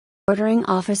Ordering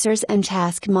officers and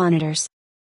task monitors.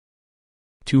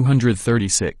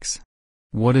 236.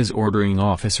 What is ordering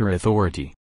officer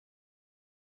authority?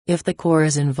 If the Corps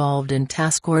is involved in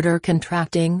task order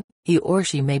contracting, he or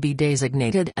she may be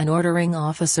designated an ordering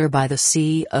officer by the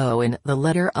CO in the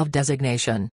letter of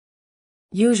designation.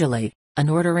 Usually, an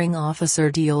ordering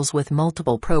officer deals with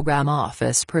multiple program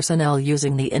office personnel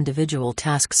using the individual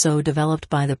tasks so developed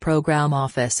by the program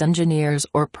office engineers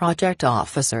or project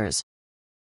officers.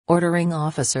 Ordering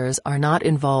officers are not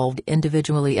involved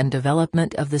individually in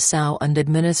development of the SOW and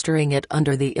administering it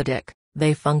under the IDIQ.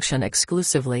 They function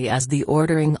exclusively as the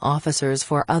ordering officers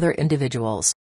for other individuals.